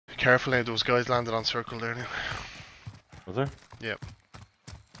careful now, those guys landed on circle there now. Was there? Yep.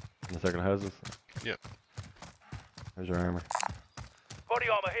 In the circle of houses? Yep. There's your armor. Body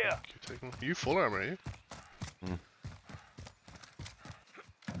armor here. Keep taking. Are you full armor, are you? Hmm.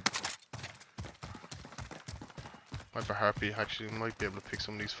 I have a heartbeat, actually, might be able to pick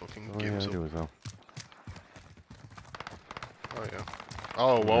some of these fucking Oh yeah, gims I up. do as well. Oh yeah.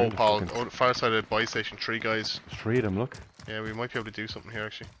 Oh We're whoa, in the Paul. fucking- Oh, far side of the buy station, 3 guys. There's 3 of them, look. Yeah, we might be able to do something here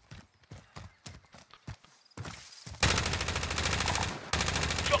actually.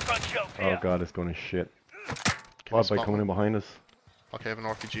 Shotgun shells Oh here. god, it's going to shit. Can Quad I bike spot coming in one? behind us. Okay, I have an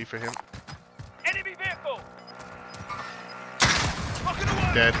RPG for him. Enemy vehicle. Rocking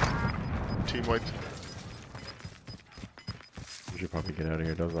away. Dead. Team wiped. We should probably get out of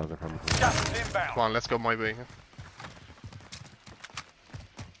here, those lads are probably... Gas is inbound. Come on, let's go my way.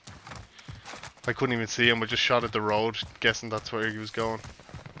 I couldn't even see him, I just shot at the road, guessing that's where he was going.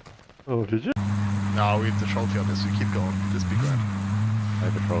 Oh, did you? No, we have the trophy on this, we keep going. This be grand. I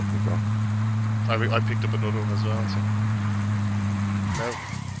have a trophy as well. I picked up another one as well, so. No.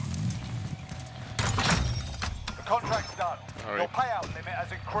 The contract's done. Alright. Your payout limit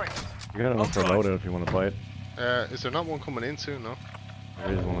has increased. You got enough for a loadout if you want to buy it. Is there not one coming in soon, no?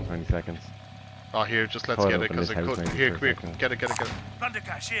 There is one in 20 seconds. Oh, here, just let's Caught get up it, in because this it house could. maybe Here, for a come here, second. get it.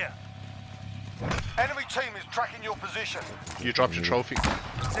 Thundercash here. Enemy team is tracking your position. You dropped your trophy.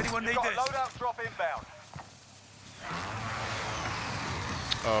 Does anyone need this? Loadout drop inbound.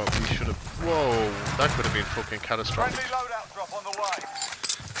 Oh, we should have. Whoa, that could have been fucking catastrophic. Friendly loadout drop on the way.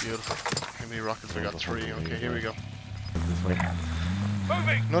 Beautiful. How many rockets? We got 3. Okay, here we go. This way.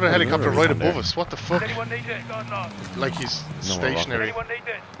 Moving. Another helicopter another right one above there. us. What the fuck? Does anyone need it? Oh, no. Like he's No more stationary. Anyone need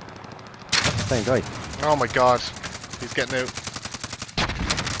it? That's the same guy. Oh my god. He's getting out.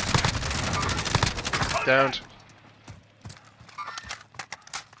 Downed.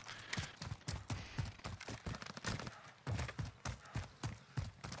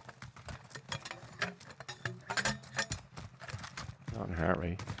 Not in heart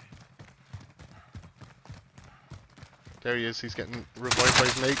rate. There he is. He's getting revived by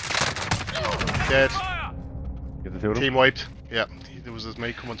his mate. Dead. Fire! Get the 2 of them? Team wiped. Yeah, there was his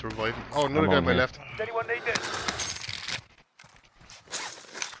mate coming to revive him. Oh, another I'm guy on on my here. left. Does anyone need this?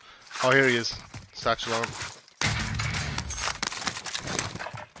 Oh, here he is. Satchel on.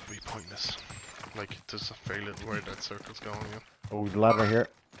 Pretty pointless. Like, there's a very little where that circle's going, yeah. Oh, the lad right here.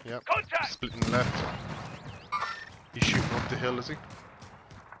 Yep. Contact! Splitting left. He's shooting up the hill, is he?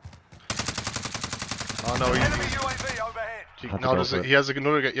 Oh no, Enemy UAV overhead. Had to no, go there's for a, it. he has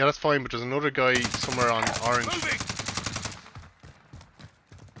another guy. Yeah, that's fine, but there's another guy somewhere on orange. Moving.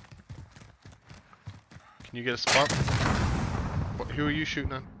 Can you get a spot? What, who are you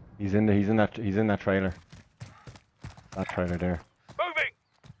shooting at? He's in that trailer. That trailer there. Moving.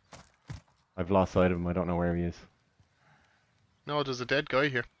 I've lost sight of him, I don't know where he is. No, there's a dead guy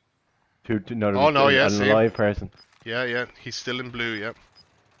here. No, Oh, no, yeah, an see him. alive person. Yeah, he's still in blue, yeah.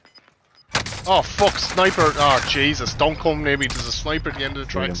 Oh fuck, sniper! Oh Jesus, don't come near me, there's a sniper at the end of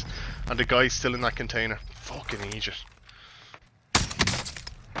the tracks. And the guy's still in that container. Fucking idiot.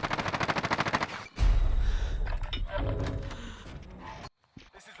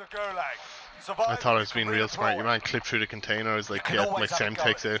 This is the Gulag. Survive. I thought I was being real smart. Your man clipped through the container, I was like, yeah, my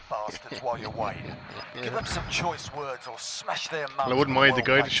Semtex out. Bastards while you're waiting. Give them some choice words or smash their mums. Well, I wouldn't with mind, the guy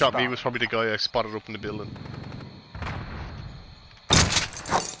that well-placed shot me stuff. was probably the guy I spotted up in the building.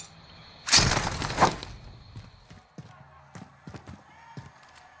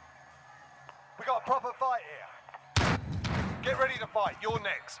 We got a proper fight here. Get ready to fight. You're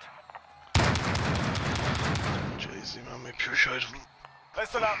next. Jeez, you man, my pure shite of him.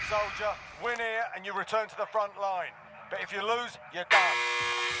 Listen up, soldier. Win here and you return to the front line. But if you lose, you're done.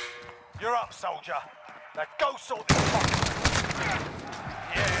 You're up, soldier. Now go sort this fuck.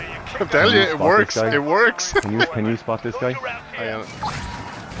 Yeah, you kicked Tell you, it Spot works, this guy. it works. Can you spot this guy? I am.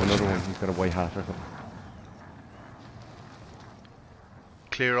 Another one, he's got a white hat or something.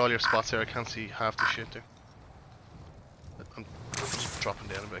 Clear all your spots there, I can't see half the shit there. I'm just dropping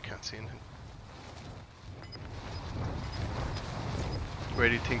down a bit, I can't see anything. Where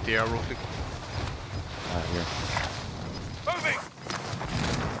do you think they are roughly? Here. Moving.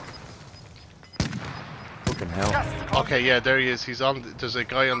 Fucking hell. Gas is closing. Okay, yeah, there he is. He's on. There's a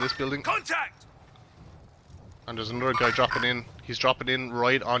guy on this building, Contact. and there's another guy dropping in. He's dropping in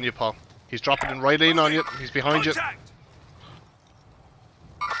right on you, Paul. He's dropping in right in on you. He's behind you. Contact.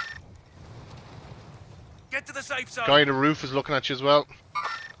 Get to the safe zone. Guy on the roof is looking at you as well.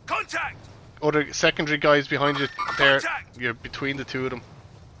 Contact. Other secondary guys behind you there. Contact. You're between the 2 of them.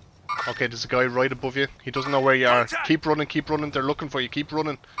 Okay, there's a guy right above you. He doesn't know where you are. Contact. Keep running, keep running. They're looking for you. Keep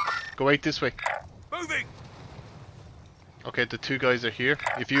running. Go out this way. Moving. Okay, the two guys are here.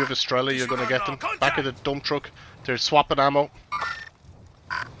 If you have Estrella, you're gonna get them. Back of the dump truck. They're swapping ammo.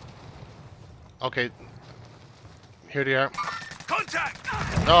 Okay. Here they are. Contact.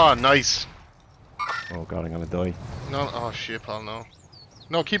 Oh, nice. Oh god, I'm gonna die. No, oh shit, Paul, no.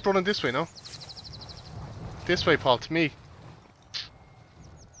 No, keep running this way, no? This way, Paul, to me.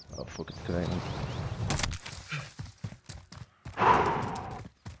 Oh fuck, it's too late, man.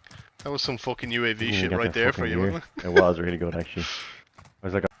 That was some fucking UAV Didn't even shit get right that there for fucking you, gear. wasn't it? It was really good, actually. I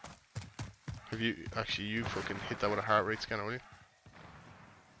was like, Have you, actually, you fucking hit that with a heart rate scanner, will you?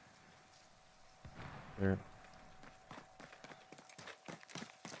 there.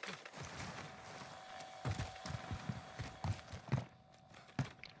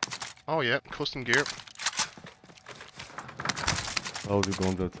 Oh yeah, custom gear. Loads of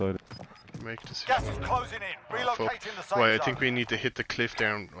guns outside. Make this. Gas is closing in. Oh, fuck. Relocating the safe Right, I zone. think we need to hit the cliff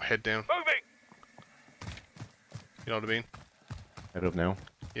down, or head down. Moving. You know what I mean? Head up now.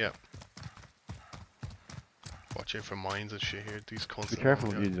 Yeah. Watch out for mines and shit here. These cunts. Be are-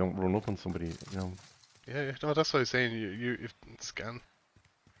 careful yeah. if you don't run up on somebody, you know. Yeah, yeah, no, that's what I was saying. You if scan.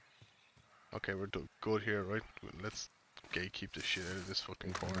 Okay, we're good here, right? Let's gatekeep this shit out of this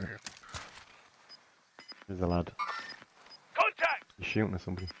fucking corner here. There's a lad. Contact. He's shooting at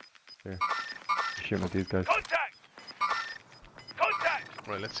somebody. There. He's shooting at these guys. Contact. Contact.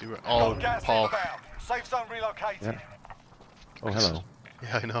 Right, let's see where. Oh, Got gas Paul. inbound. Safe zone relocated. Yeah. Oh, hello.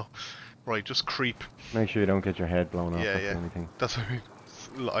 Yeah, I know. Right, just creep. Make sure you don't get your head blown off. Yeah, That's yeah. the only thing. That's what I mean.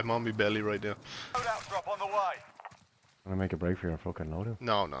 I'm on my belly right now. Loadout drop on the way. I'm gonna make a break for your fucking loadout.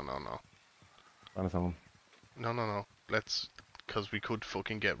 No, no, no, no. On its own. No, no, no. Let's, because we could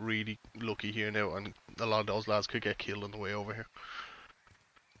fucking get really lucky here now, and a lot of those lads could get killed on the way over here.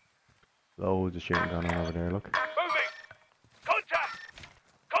 Loads of shooting going on over there, look. Moving. Contact.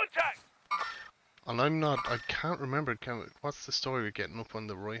 Contact. And I can't remember, what's the story with getting up on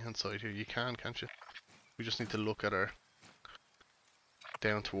the right hand side here? You can, can't you? We just need to look at our,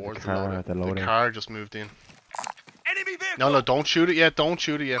 down towards the, car loadout. at the The loadout. car just moved in. Enemy vehicle. No, no, don't shoot it yet, don't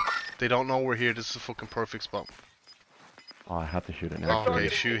shoot it yet. They don't know we're here, this is a fucking perfect spot. Oh, I had to shoot it now. Oh, okay,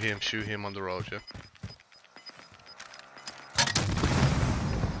 shoot him on the road, yeah.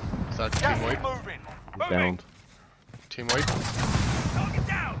 Is that Gas team is wipe? moving. He's downed. Team wipe? Target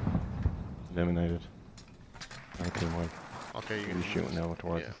down. Eliminated. Another team wipe. Okay, you He's can shooting now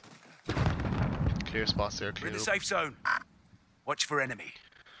towards us. clear spots there, We're clear in the up. safe zone. Watch for enemy.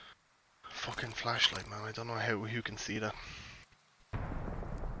 Fucking flashlight, man, I don't know how you can see that.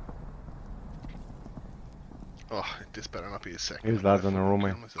 Oh, this better not be a second. Here's lads on the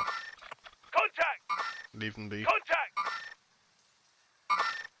runway. Contact. Leave them be. Contact.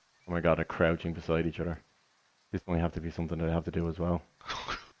 Oh my god, they're crouching beside each other. This might have to be something that I have to do as well.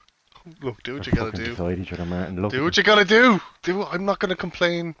 Look, do what They're you gotta fucking do. beside each other, Martin. Look. Do what you gotta do! I'm not gonna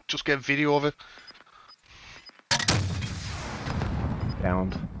complain, just get video of it.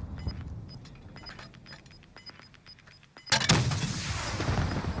 Downed.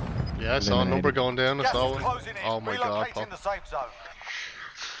 Yeah, I saw a number going down, I Gas saw is it. closing in. Oh my god, Relocating Paul. the safe zone.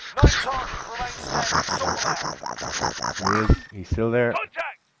 9 targets remain standing. Sort them out. He is. He's still there.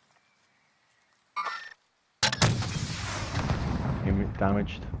 Contact. Him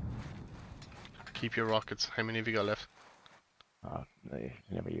damaged. Keep your rockets. How many have you got left? Oh, I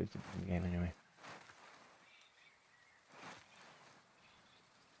never used it in the game anyway.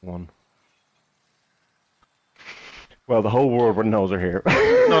 One. Well, the whole world knows they're here.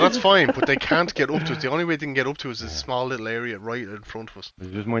 No, that's fine, but they can't get up to us. The only way they can get up to us is a small little area right in front of us.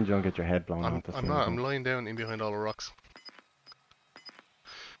 Just mind you don't get your head blown off. that's I'm the not, only I'm thing. lying down in behind all the rocks.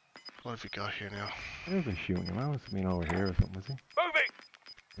 What have we got here now? Where was he shooting him? I was being over here or something, was he? Moving.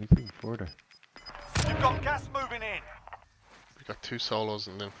 He's even further. You've got gas moving in. We got 2 solos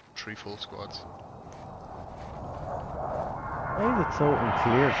and then 3 full squads. Why is it so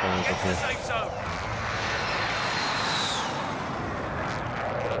unclear for us Get up to the here? safe zone.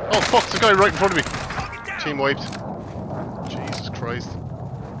 Oh fuck, there's a guy right in front of me! Target down. Team wiped. Jesus Christ.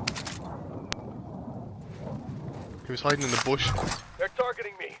 He was hiding in the bush. They're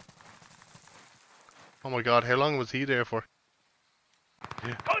targeting me. Oh my god, how long was he there for?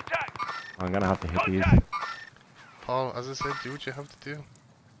 Contact. I'm gonna have to hit these. Contact. Paul, as I said, do what you have to do.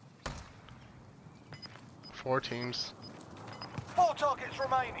 4 teams. 4 targets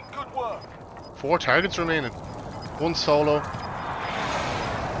remaining. Good work. 4 targets remaining. 1 solo.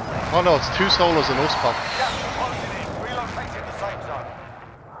 Oh no, it's 2 solos and us, Paul. Gas is closing in. Relocating the safe zone.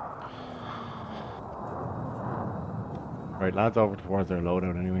 Right, lads over towards their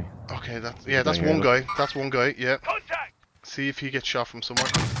loadout anyway. Okay, that's There's a that's guy one here, guy. That's one guy, yeah. Contact. See if he gets shot from somewhere.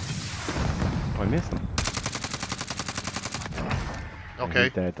 Oh, I missed him. Okay.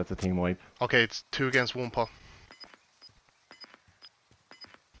 He's dead. That's a team wipe. Okay, it's 2 against 1, Paul.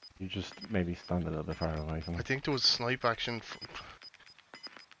 You just maybe stand a little bit far away from I him. think there was snipe action.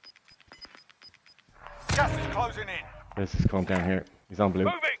 Gas is closing in. This is come down here. He's on blue.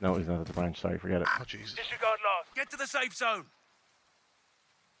 Moving. No, he's not at the branch. Sorry, forget it. Oh, Jesus. Disregard last. Get to the safe zone.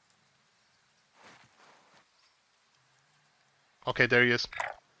 Okay, there he is.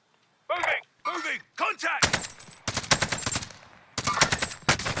 Moving. Moving. Contact.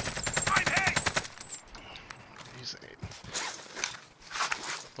 I'm hit. He's...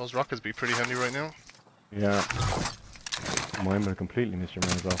 Those rockets be pretty handy right now. Yeah. Mine would have completely missed your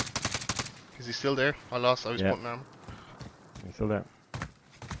man as well. Is he still there? I lost. I was Yeah. putting armor. He's still there.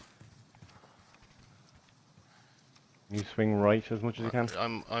 Can you swing right as much as you can?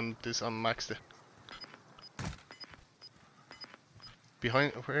 I'm maxed it.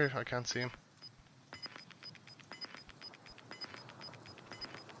 Behind where? I can't see him.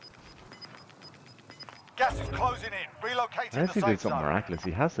 Gas is closing in. Relocating Unless the he did safe something zone. miraculous,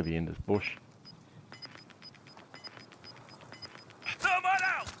 he has to be in this bush. Thermite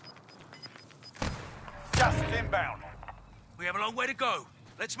out. Gas is inbound. We have a long way to go.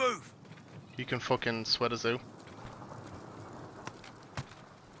 Let's move. He can fucking sweat us out.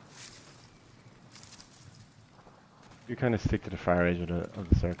 You kind of stick to the far edge of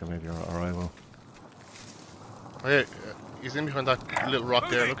the circle, maybe, or I will. Oh, yeah, he's in behind that little rock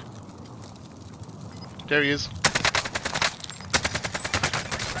there, look. There he is.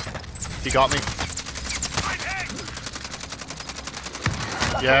 He got me. I'm hit.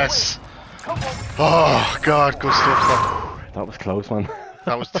 Yes. Oh, God, good stuff. That was close, man.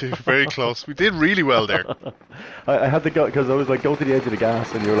 That was very close. We did really well there. I had to go, because I was like, go to the edge of the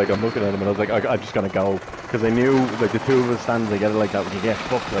gas, and you were like, I'm looking at him, and I was like, I'm just gonna go. Because I knew, like, the two of us standing together like that, we could get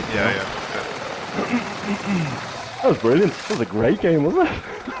fucked, like, you know? Yeah. That was brilliant. That was a great game, wasn't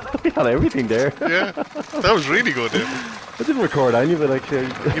it? We had everything there. Yeah, that was really good. Yeah. I didn't record any of it, actually.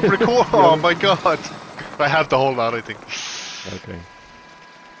 You record? Oh my God! I have the whole lot, I think. Okay.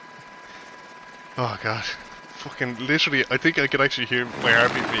 Oh God! Fucking literally, I think I could actually hear my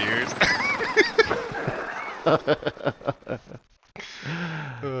heartbeat in my ears.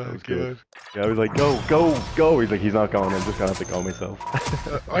 Oh That was God! good. Yeah, I was like, go, go, go. He's like, he's not going. I'm just gonna have to go myself.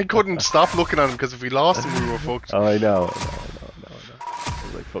 I couldn't stop looking at him because if we lost him, we were fucked. Oh, I know. I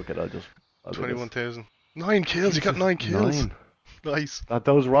was like, fuck it. I'll do this. 21,000. 9 kills. You got 9 kills. 9. Nice.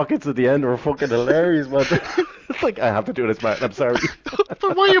 Those rockets at the end were fucking hilarious, man. It's like, I have to do this, man. I'm sorry.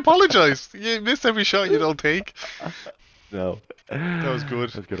 But why you apologise? You missed every shot you don't take. No. That was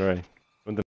good. That's good, alright.